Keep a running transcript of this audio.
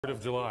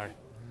of July.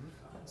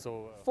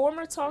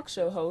 Former talk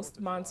show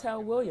host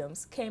Montel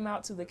Williams came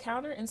out to the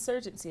Counter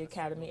Insurgency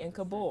Academy in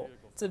Kabul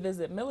to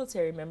visit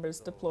military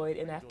members deployed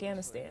in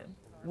Afghanistan.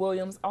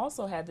 Williams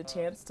also had the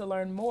chance to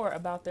learn more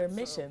about their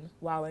mission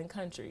while in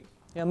country.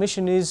 Our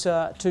mission is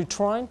to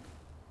train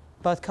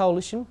both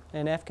coalition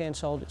and Afghan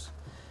soldiers.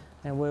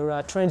 And we're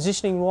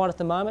transitioning right at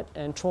the moment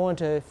and trying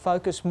to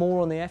focus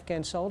more on the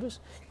Afghan soldiers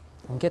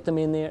and get them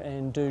in there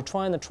and do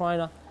train the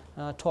trainer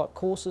type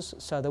courses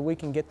so that we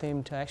can get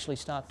them to actually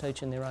start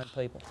teaching their own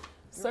people.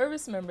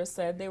 Service members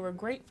said they were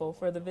grateful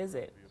for the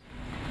visit.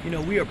 You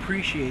know, we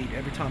appreciate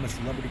every time a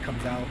celebrity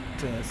comes out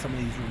to some of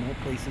these remote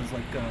places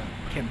like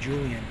Camp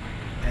Julian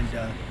and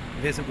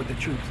visit with the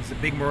troops. It's a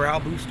big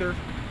morale booster.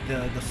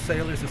 The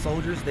sailors and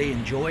soldiers, they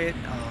enjoy it.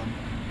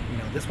 You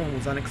know, this one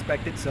was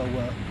unexpected, so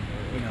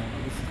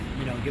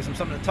it gives them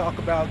something to talk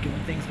about, give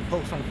them things to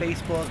post on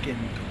Facebook,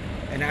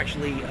 and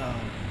actually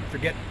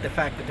forget the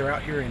fact that they're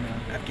out here in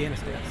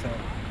Afghanistan. So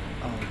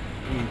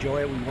we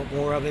enjoy it, we want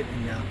more of it,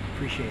 and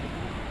appreciate it.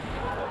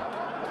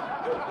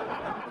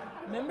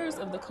 Members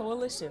of the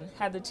coalition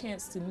had the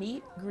chance to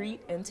meet,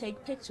 greet, and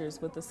take pictures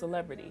with the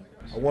celebrity.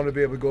 I want to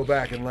be able to go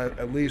back and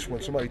at least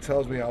when somebody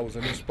tells me I was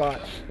in this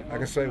spot, I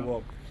can say,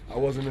 well, I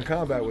wasn't in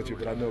combat with you,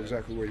 but I know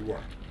exactly where you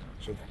were.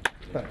 So,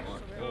 thanks.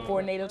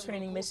 For NATO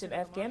Training Mission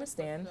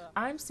Afghanistan,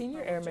 I'm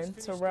Senior Airman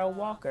Terrell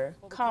Walker,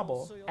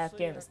 Kabul,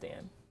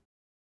 Afghanistan.